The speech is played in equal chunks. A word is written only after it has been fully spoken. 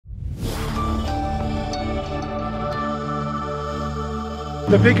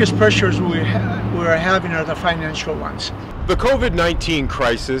The biggest pressures we're having are the financial ones. The COVID-19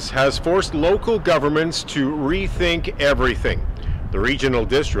 crisis has forced local governments to rethink everything. The regional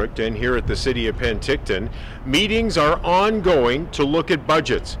district and here at the city of Penticton, meetings are ongoing to look at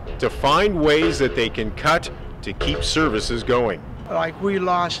budgets, to find ways that they can cut to keep services going. Like we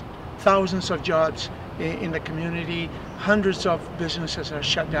lost thousands of jobs in the community, hundreds of businesses are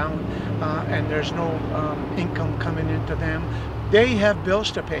shut down and there's no income coming into them. They have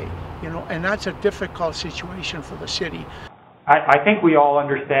bills to pay, and that's a difficult situation for the city. I think we all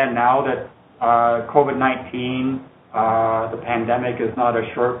understand now that COVID-19, the pandemic, is not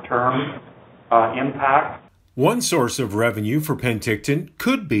a short-term impact. One source of revenue for Penticton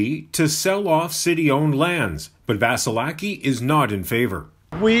could be to sell off city-owned lands, but Vasilaki is not in favor.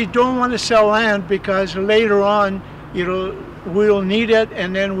 We don't want to sell land because later on, we'll need it,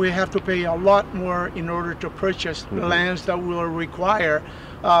 and then we have to pay a lot more in order to purchase the lands that will require,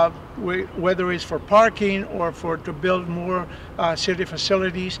 whether it's for parking or to build more city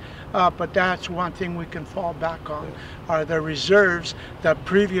facilities. But that's one thing we can fall back on, are the reserves that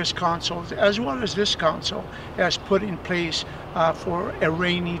previous councils, as well as this council, has put in place for a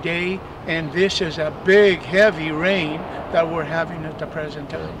rainy day. And this is a big, heavy rain that we're having at the present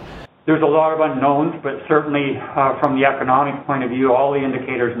time. There's a lot of unknowns, but certainly from the economic point of view, all the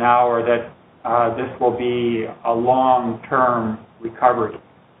indicators now are that this will be a long-term recovery.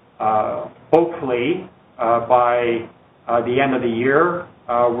 Hopefully, by the end of the year,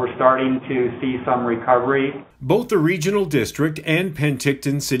 we're starting to see some recovery. Both the Regional District and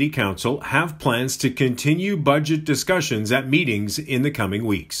Penticton City Council have plans to continue budget discussions at meetings in the coming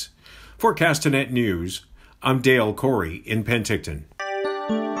weeks. For Castanet News, I'm Dale Corey in Penticton.